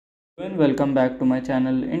And welcome back to my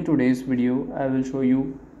channel. In today's video I will show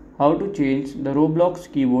you how to change the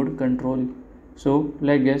Roblox keyboard control. So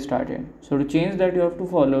let's get started. So to change that you have to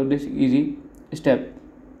follow this easy step.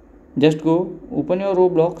 Just go open your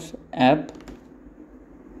Roblox app.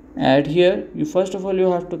 Add here you first of all you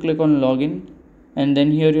have to click on login, and then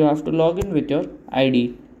here you have to log in with your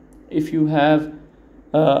ID. If you have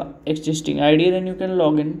existing ID, then you can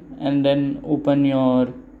log in and then open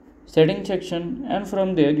your setting section, and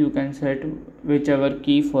from there you can set whichever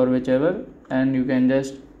key for whichever, and you can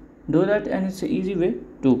just do that, and it's an easy way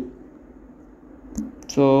too.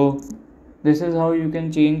 So this is how you can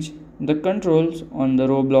change the controls on the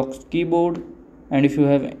Roblox keyboard. And if you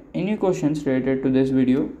have any questions related to this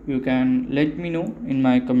video, you can let me know in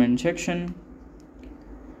my comment section.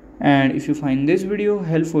 And if you find this video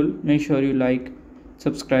helpful, make sure you like,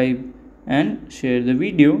 subscribe and share the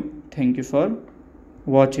video. Thank you for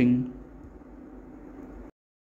watching.